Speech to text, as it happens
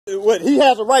What he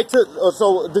has a right to?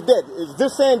 So is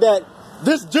this saying that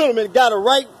this gentleman got a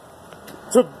right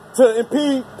to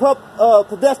impede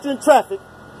pedestrian traffic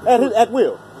at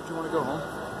will? But you want to go home?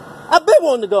 I've been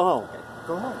wanting to go home. Okay,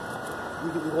 go home. You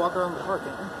can walk around the park,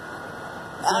 can't you?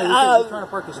 You're trying to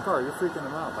park his car. You're freaking him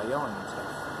out by yelling and stuff.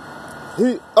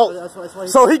 That's why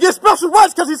so he gets special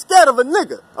rights because he's scared of a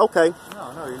nigga. Okay.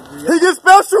 No, he gets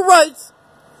special rights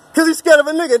because he's scared of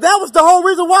a nigga. That was the whole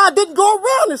reason why I didn't go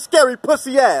around his scary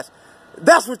pussy ass.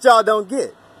 That's what y'all don't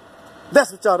get. That's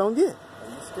what y'all don't get. Are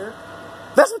you scared?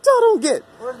 That's what y'all don't get.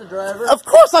 Where's the driver? Of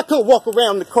course I could walk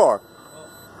around the car.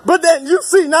 But then you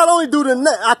see, not only do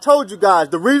I told you guys,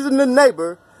 the reason the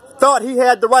neighbor thought he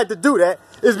had the right to do that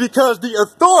is because the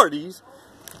authorities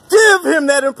give him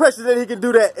that impression that he can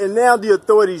do that. And now the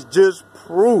authorities just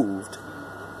proved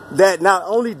that not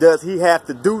only does he have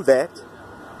to do that,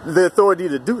 the authority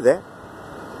to do that,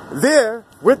 they're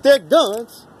with their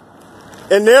guns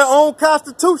and their own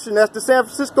constitution, that's the San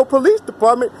Francisco Police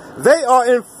Department, they are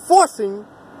enforcing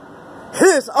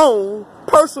his own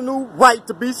personal right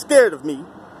to be scared of me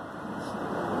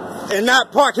and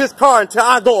not park his car until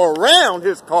I go around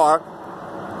his car.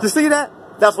 You see that?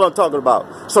 That's what I'm talking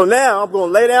about. So now I'm going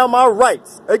to lay down my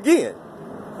rights again.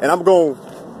 And I'm going to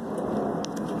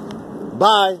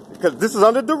buy, because this is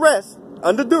under duress,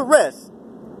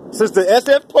 since the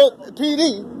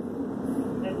SFPD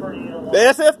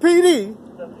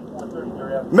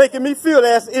making me feel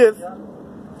as if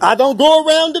I don't go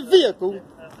around the vehicle,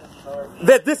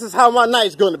 that this is how my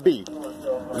night's going to be.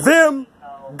 Them,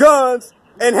 guns,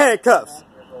 and handcuffs.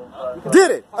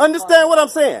 Get it? Understand what I'm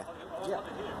saying?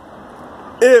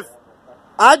 If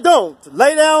I don't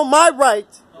lay down my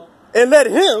rights and let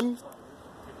him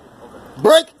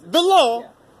break the law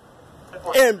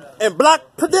and block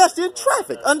pedestrian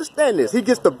traffic. Understand this. He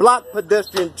gets to block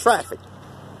pedestrian traffic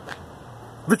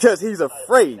because he's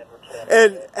afraid.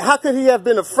 And how could he have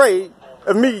been afraid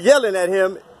of me yelling at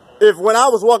him if when I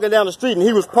was walking down the street and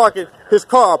he was parking his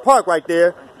car parked right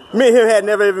there, me and him had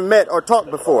never even met or talked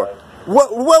before?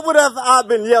 What would have I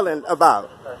been yelling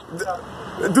about?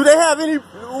 Do they have any?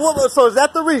 So is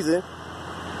that the reason?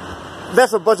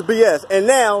 That's a bunch of BS. And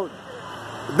now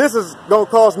this is going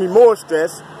to cause me more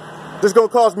stress. This is going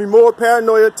to cause me more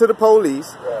paranoia to the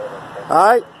police. All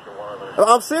right?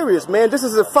 I'm serious, man. This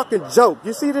is a fucking joke.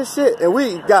 You see this shit? And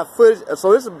we got footage.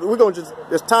 So we're going to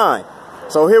it's time.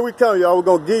 So here we come, y'all. We're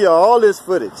going to give y'all all this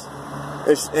footage.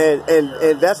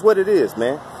 And that's what it is,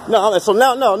 man. No, so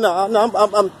now,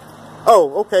 I'm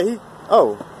oh, okay.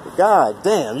 God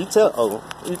damn. You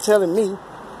telling me.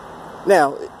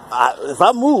 Now, if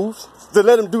I move to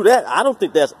let him do that, I don't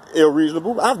think that's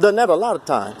unreasonable. I've done that a lot of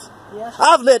times. Yeah.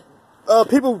 I've let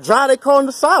people drive their car on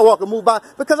the sidewalk and move by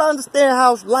because I understand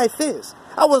how life is.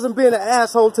 I wasn't being an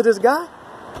asshole to this guy.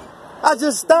 I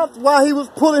just stopped while he was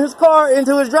pulling his car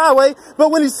into his driveway,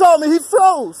 but when he saw me, he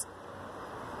froze.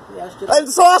 And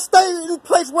so I stayed in the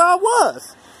place where I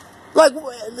was.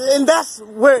 And that's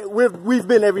where we've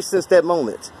been ever since that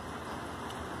moment.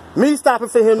 Me stopping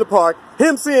for him to park,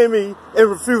 him seeing me and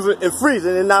refusing and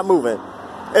freezing and not moving,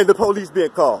 and the police being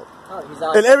called.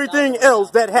 And everything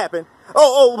else that happened.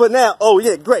 But now,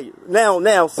 yeah, great.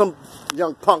 Now some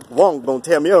young punk Wong gonna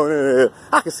tell me,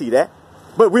 I can see that.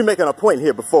 But we're making a point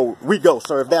here before we go,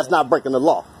 sir, if that's not breaking the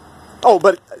law.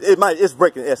 But it's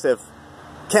breaking SF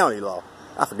County law.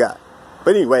 I forgot.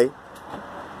 But anyway,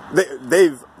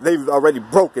 they've already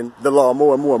broken the law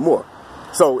more and more and more.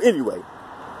 So anyway,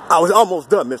 I was almost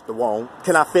done, Mr. Wong.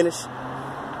 Can I finish?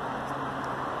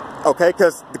 Okay,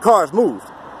 because the car's moved.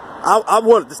 I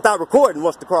wanted to stop recording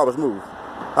once the car was moved.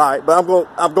 All right, but I'm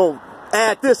going to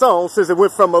add this on since it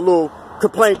went from a little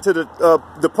complaint to the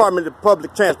Department of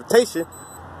Public Transportation,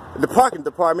 the parking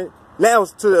department. Now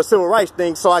it's to the civil rights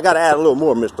thing, so I got to add a little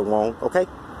more, Mr. Wong. Okay.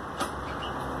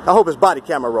 I hope his body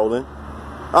camera rolling.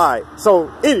 All right. So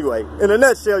anyway, in a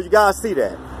nutshell, you guys see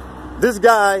that this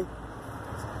guy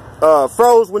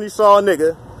froze when he saw a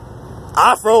nigga.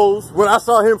 I froze when I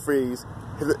saw him freeze.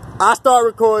 I started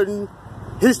recording.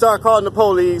 He started calling the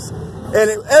police,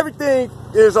 and everything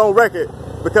is on record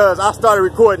because I started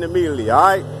recording immediately. All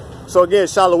right. So again,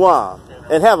 shalom,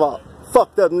 and have a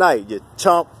fucked up night, you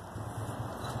chump.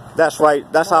 That's right.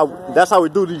 That's how we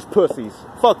do these pussies.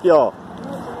 Fuck y'all.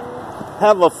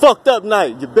 Have a fucked up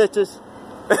night, you bitches.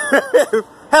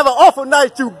 Have an awful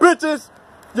night, you bitches.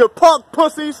 You punk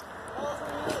pussies.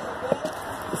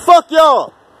 Fuck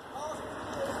y'all.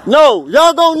 No,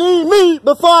 y'all gonna need me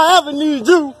before I ever need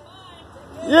you.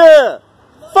 Yeah.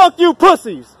 Fuck you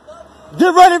pussies.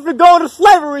 Get ready to go to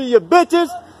slavery, you bitches.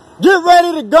 Get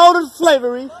ready to go to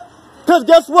slavery. Because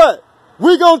guess what?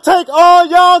 We gonna take all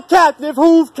y'all captive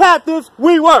whose captives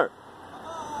we were.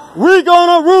 We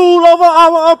gonna rule over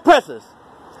our oppressors.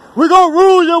 We gonna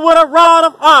rule you with a rod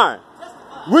of iron.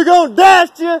 We gonna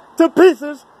dash you to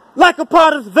pieces like a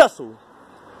potter's vessel.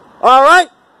 All right?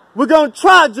 We're gonna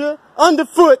trod you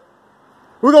underfoot.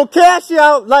 We're gonna cast you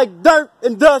out like dirt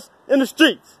and dust in the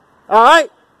streets. All right?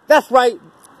 That's right.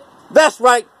 That's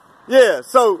right. Yeah,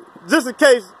 so just in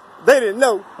case they didn't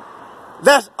know,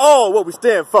 that's all what we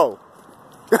stand for.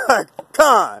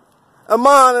 Khan,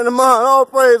 Aman and Aman, all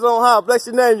praise on high. Bless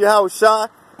your name, Yahawa.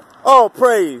 All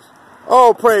praise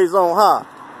on high.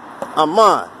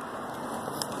 Aman.